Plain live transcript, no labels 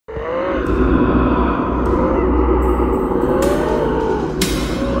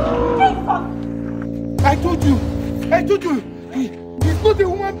I told you, he's not a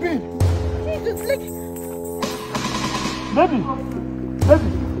human being. Jesus, like... Baby,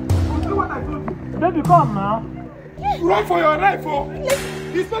 You see what I told you? baby, come now. Run for your life, oh!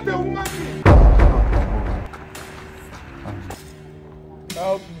 He's not a human being.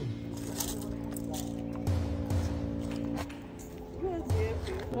 Help me.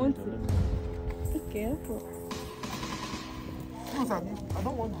 Want to? Okay, No, sir, I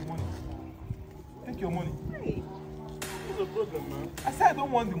don't want the money. Take your money. Hey. What's the problem, man? I said I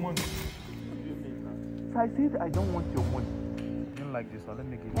don't want the money. So I said I don't want your money. You don't like this, so let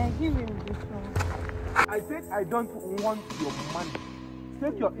me give you. Give him this one. I said I don't want your money.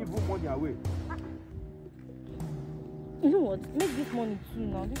 Take your evil money away. You know what? Make this money too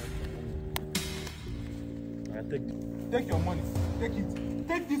now. I take it. Take your money. Take it.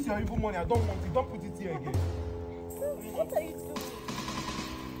 Take this your evil money. I don't want it. Don't put it here again. What are you doing?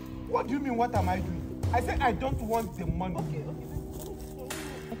 What do you mean, what am I doing? I said I don't want the money. Okay.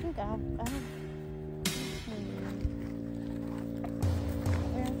 I think I have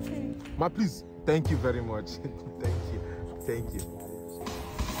Ma, please. Thank you very much. Thank you.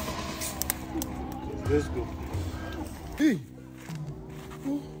 Let's go. Hey.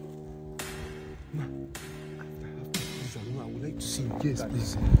 Ma, please, I would like to see you. Yes,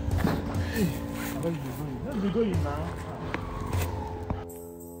 please. Hey. Where are you going? Let's be going now.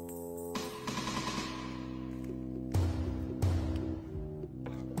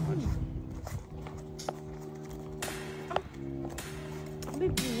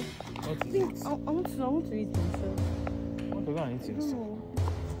 baby. I want to eat myself. Want to go and eat yourself?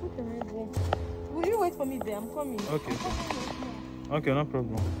 What can I do? Will you wait for me there? I'm coming. Okay. Okay, no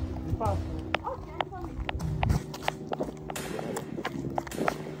problem. Okay, I'm coming.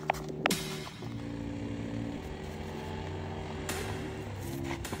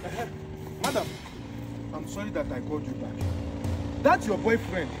 Madam, I'm sorry that I called you back. That's your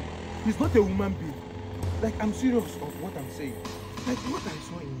boyfriend. He's not a human being. Like, I'm serious of what I'm saying. Like, what I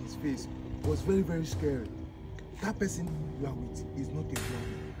saw in his face was very, very scary. That person you are with is not a human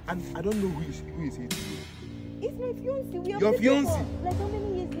being. And I don't know who is he to you. It's my fiancé. We are Your fiancé? like how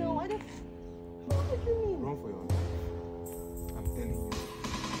many years now? I don't... What do you mean? Run for your life. I'm telling you.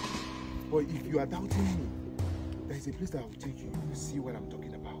 But if you are doubting me, there is a place that I will take you to see what I'm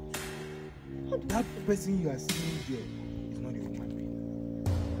talking about. That person you are seeing there is not a human being.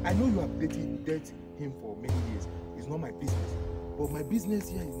 I know you have dated him for many years. It's not my business. But my business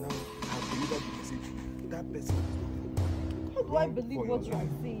here is now I have delivered the message to you. That person is not a human being. How do I believe what you are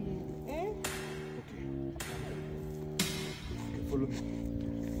saying? Okay. Okay, follow me.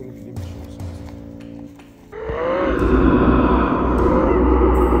 Follow me. Let me show you something.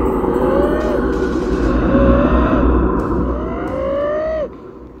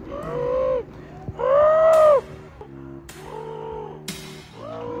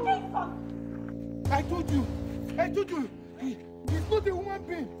 I told you, he's not a human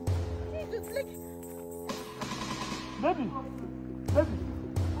being. Jesus, like... Baby,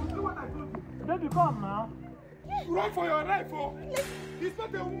 You see what I told you? baby, come now. Run for your life, oh! He's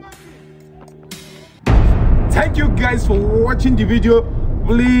not a human being. Thank you guys for watching the video.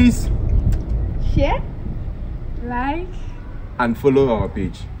 Please Share, like, and follow our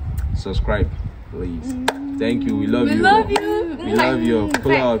page. Subscribe, please. Thank you. We love you. We love you. We love you.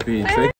 Follow our page.